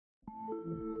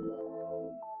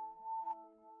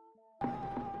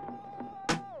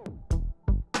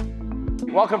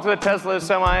Welcome to the Tesla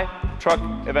Semi Truck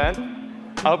event.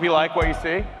 I hope you like what you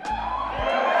see.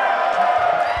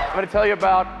 I'm going to tell you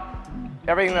about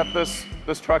everything that this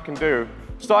truck can do,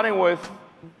 starting with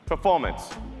performance.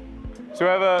 So we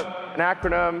have an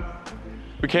acronym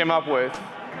we came up with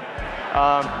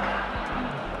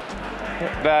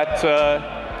that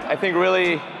I think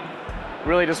really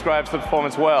describes the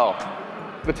performance well.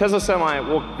 The Tesla Semi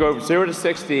will go 0 to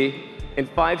 60 in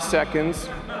 5 seconds.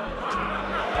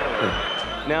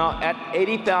 Now, at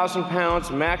 80,000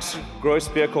 pounds max gross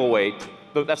vehicle weight,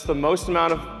 that's the most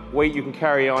amount of weight you can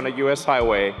carry on a US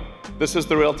highway. This is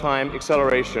the real-time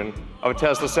acceleration of a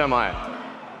Tesla Semi.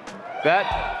 That,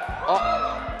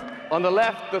 on the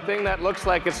left, the thing that looks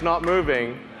like it's not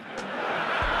moving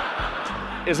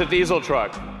is a diesel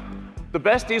truck. The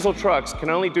best diesel trucks can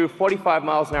only do 45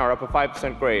 miles an hour up a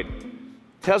 5% grade.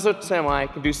 Tesla Semi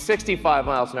can do 65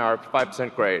 miles an hour up a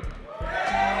 5% grade.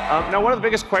 Now, one of the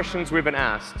biggest questions we've been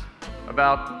asked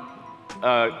about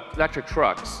electric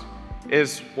trucks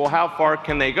is, well, how far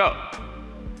can they go?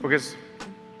 Because,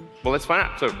 well, let's find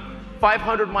out. So,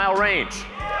 500-mile range.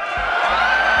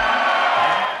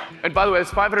 And by the way,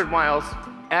 it's 500 miles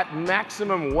at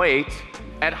maximum weight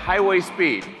at highway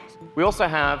speed. We also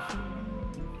have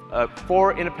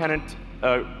 4 independent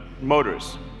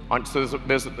motors. So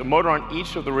there's a motor on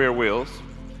each of the rear wheels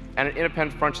and an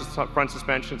independent front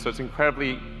suspension, so it's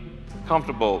incredibly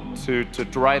comfortable to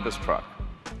drive this truck.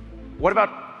 What about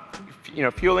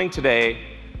fueling today?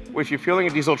 If you're fueling a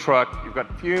diesel truck, you've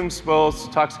got fumes, spills,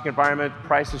 toxic environment,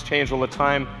 prices change all the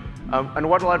time. And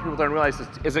what a lot of people don't realize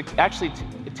is it actually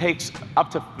takes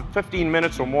up to 15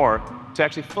 minutes or more to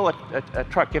actually fill a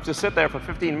truck. You have to sit there for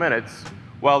 15 minutes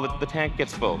while the tank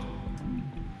gets filled.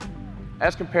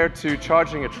 As compared to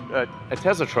charging a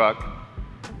Tesla truck,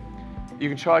 you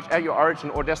can charge at your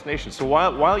origin or destination. So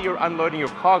while you're unloading your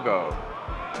cargo,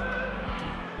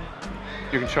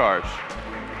 you can charge.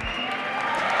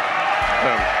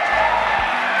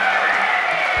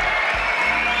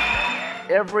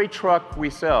 Every truck we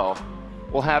sell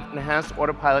will have enhanced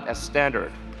autopilot as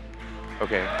standard.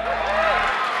 Okay.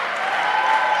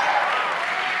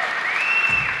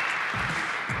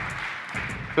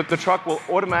 The truck will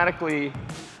automatically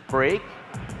brake.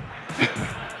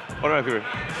 Automatically.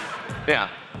 Yeah,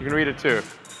 you can read it too.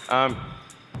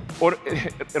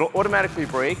 It'll automatically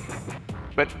brake,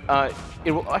 but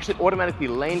it will actually automatically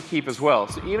lane keep as well.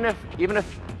 So even if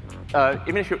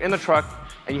you're in the truck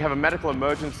and you have a medical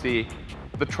emergency,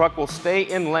 the truck will stay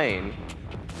in lane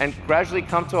and gradually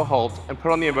come to a halt and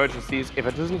put on the emergencies. If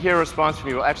it doesn't hear a response from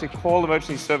you, it will actually call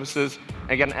emergency services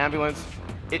and get an ambulance.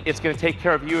 It's going to take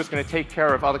care of you. It's going to take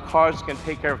care of other cars. It's going to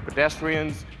take care of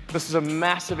pedestrians. This is a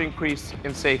massive increase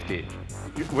in safety.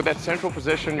 With that central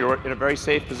position, you're in a very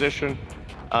safe position.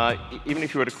 Even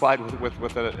if you were to collide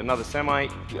with another Semi,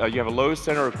 you have a low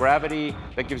center of gravity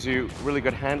that gives you really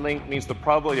good handling. It means the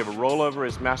probability of a rollover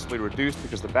is massively reduced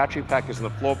because the battery pack is in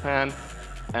the floor pan,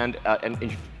 and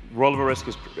rollover risk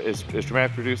is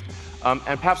dramatically reduced. And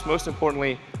perhaps most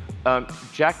importantly,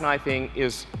 jackknifing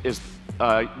is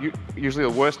usually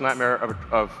the worst nightmare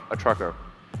of a trucker.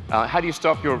 How do you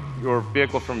stop your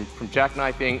vehicle from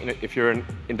jackknifing if you're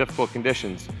in difficult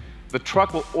conditions? The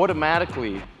truck will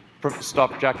automatically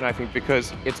stop jackknifing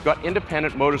because it's got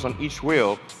independent motors on each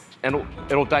wheel, and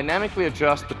it'll dynamically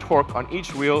adjust the torque on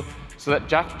each wheel so that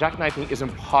jackknifing is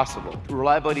impossible.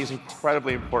 Reliability is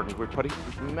incredibly important. We're putting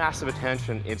massive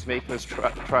attention into making this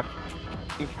truck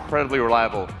incredibly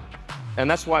reliable. And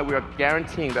that's why we are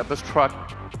guaranteeing that this truck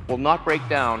will not break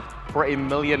down for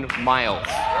 1,000,000 miles.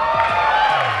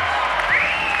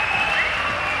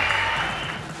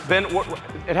 Then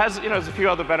it has, there's a few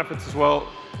other benefits as well.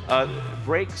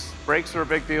 Brakes are a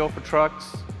big deal for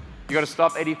trucks. You got to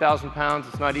stop 80,000 pounds.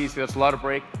 It's not easy. That's a lot of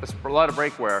brake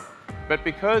wear. But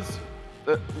because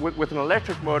with an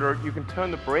electric motor, you can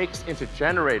turn the brakes into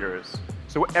generators.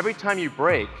 So every time you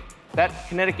brake, that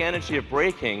kinetic energy of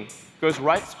braking goes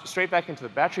straight back into the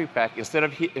battery pack instead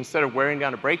of wearing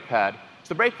down a brake pad. So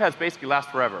the brake pads basically last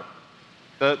forever.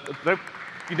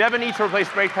 You never need to replace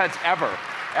brake pads ever.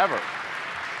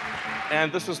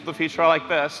 And this is the feature I like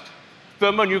best: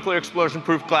 thermonuclear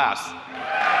explosion-proof glass.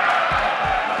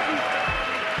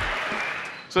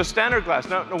 So standard glass.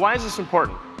 Now, why is this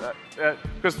important?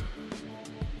 Because,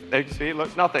 see,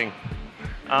 look, nothing.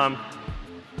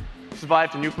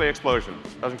 Survived a nuclear explosion.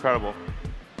 That was incredible.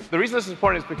 The reason this is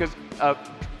important is because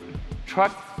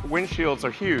truck windshields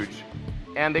are huge,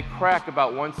 and they crack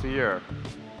about once a year.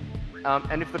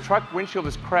 And if the truck windshield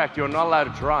is cracked, you're not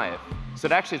allowed to drive. So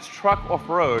actually, it's truck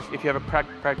off-road if you have a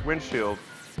cracked windshield.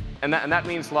 And that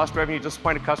means lost revenue,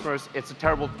 disappointed customers. It's a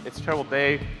terrible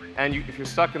day. And if you're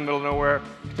stuck in the middle of nowhere,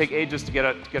 it can take ages to get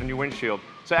a new windshield.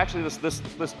 So actually,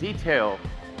 this detail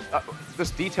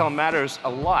matters a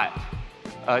lot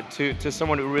to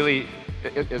someone who really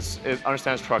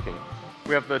understands trucking.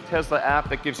 We have the Tesla app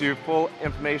that gives you full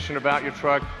information about your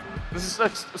truck. This is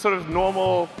like sort of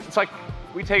normal. It's like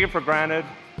we take it for granted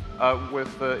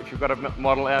if you've got a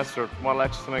Model S or Model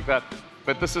X or something like that.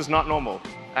 But this is not normal,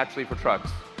 actually, for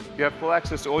trucks. You have full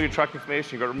access to all your truck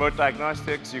information. You've got remote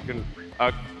diagnostics. You can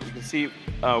see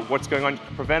what's going on.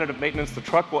 Preventative maintenance. The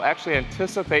truck will actually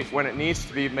anticipate when it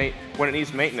needs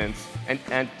maintenance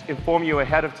and inform you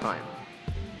ahead of time.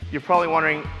 You're probably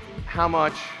wondering how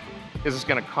much is this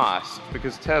going to cost,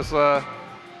 because Tesla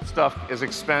stuff is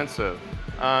expensive.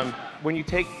 When you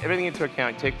take everything into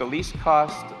account, you take the lease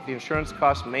cost, the insurance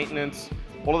cost, maintenance,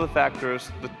 all of the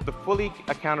factors, the fully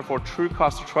accounted for true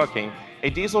cost of trucking, a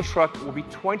diesel truck will be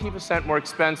 20% more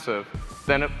expensive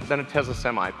than a Tesla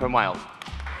Semi per mile.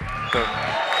 So,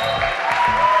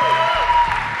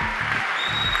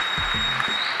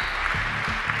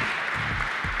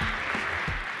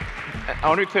 I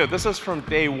want to be clear, this is from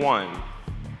day one.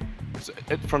 So,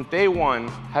 from day one,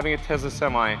 having a Tesla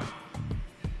Semi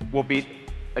will beat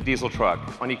a diesel truck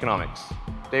on economics.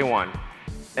 Day one.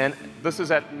 And this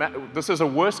is a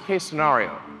worst case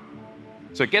scenario.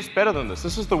 So it gets better than this.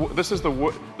 This is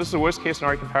the worst case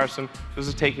scenario comparison. This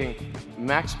is taking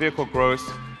max vehicle gross.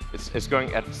 It's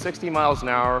going at 60 miles an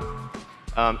hour,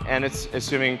 and it's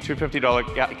assuming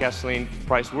 $250 gasoline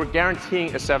price. We're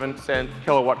guaranteeing a 7-cent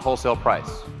kilowatt wholesale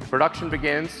price. Production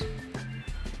begins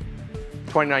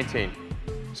 2019.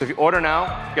 So if you order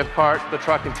now, get the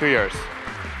truck in 2 years.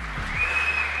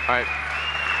 All right.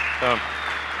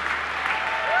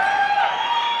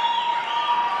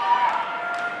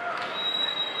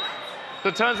 So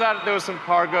it turns out there was some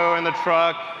cargo in the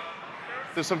truck.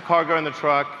 There's some cargo in the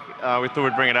truck. We thought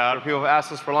we'd bring it out. People have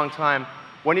asked us for a long time,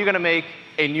 when are you going to make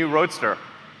a new Roadster?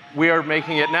 We are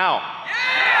making it now.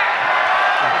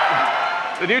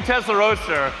 Yeah! The new Tesla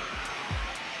Roadster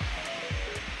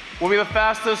will be the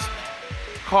fastest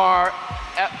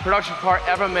production car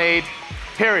ever made,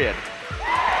 period.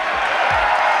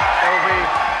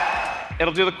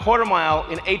 It'll do the quarter mile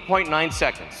in 8.9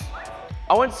 seconds.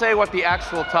 I wouldn't say what the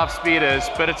actual top speed is,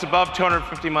 but it's above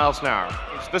 250 miles an hour.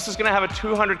 This is going to have a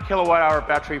 200 kilowatt-hour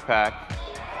battery pack.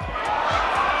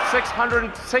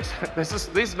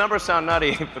 These numbers sound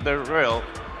nutty, but they're real.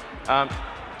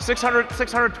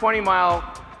 620-mile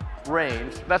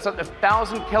range. That's a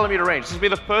 1,000-kilometer range. This will be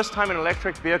the first time an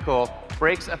electric vehicle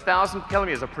breaks 1,000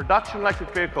 kilometers. A production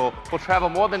electric vehicle will travel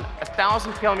more than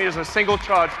 1,000 kilometers in a single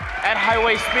charge at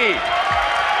highway speed.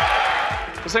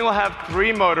 This thing will have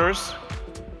 3 motors.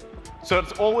 So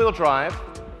it's all-wheel drive,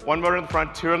 1 motor in the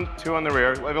front, 2 on the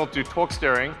rear. We'll be able to do torque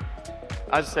steering.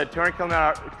 As I said,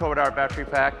 200 kilowatt-hour battery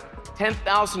pack,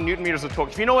 10,000 newton meters of torque.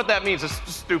 If you know what that means, it's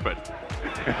just stupid.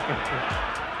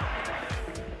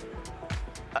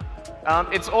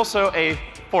 It's also a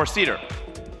 4-seater.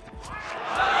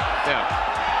 Yeah.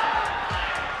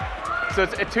 So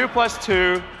it's a 2 plus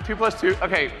 2, 2 plus 2.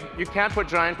 OK, you can't put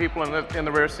giant people in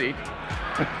the rear seat.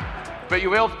 But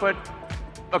you'll be able to put,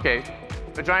 OK,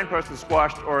 a giant person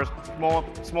squashed or a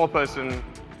small person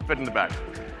fit in the back.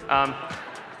 But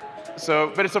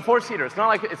it's a 4-seater. It's not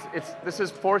like this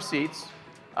is 4 seats.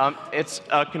 It's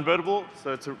convertible,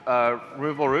 so it's a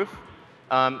removable roof.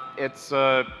 And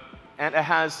it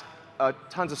has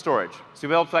tons of storage. So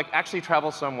you'll be able to actually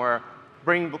travel somewhere,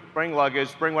 bring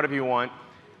luggage, bring whatever you want,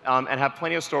 and have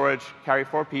plenty of storage, carry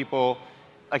 4 people.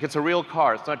 Like it's a real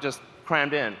car. It's not just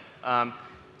crammed in.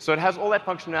 So it has all that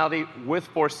functionality with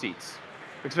 4 seats.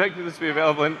 Expecting this to be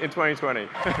available in 2020.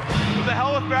 What the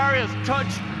hell with barriers?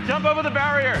 Jump over the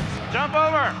barriers. Jump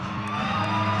over.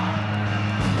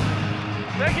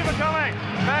 Thank you for coming.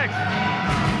 Thanks.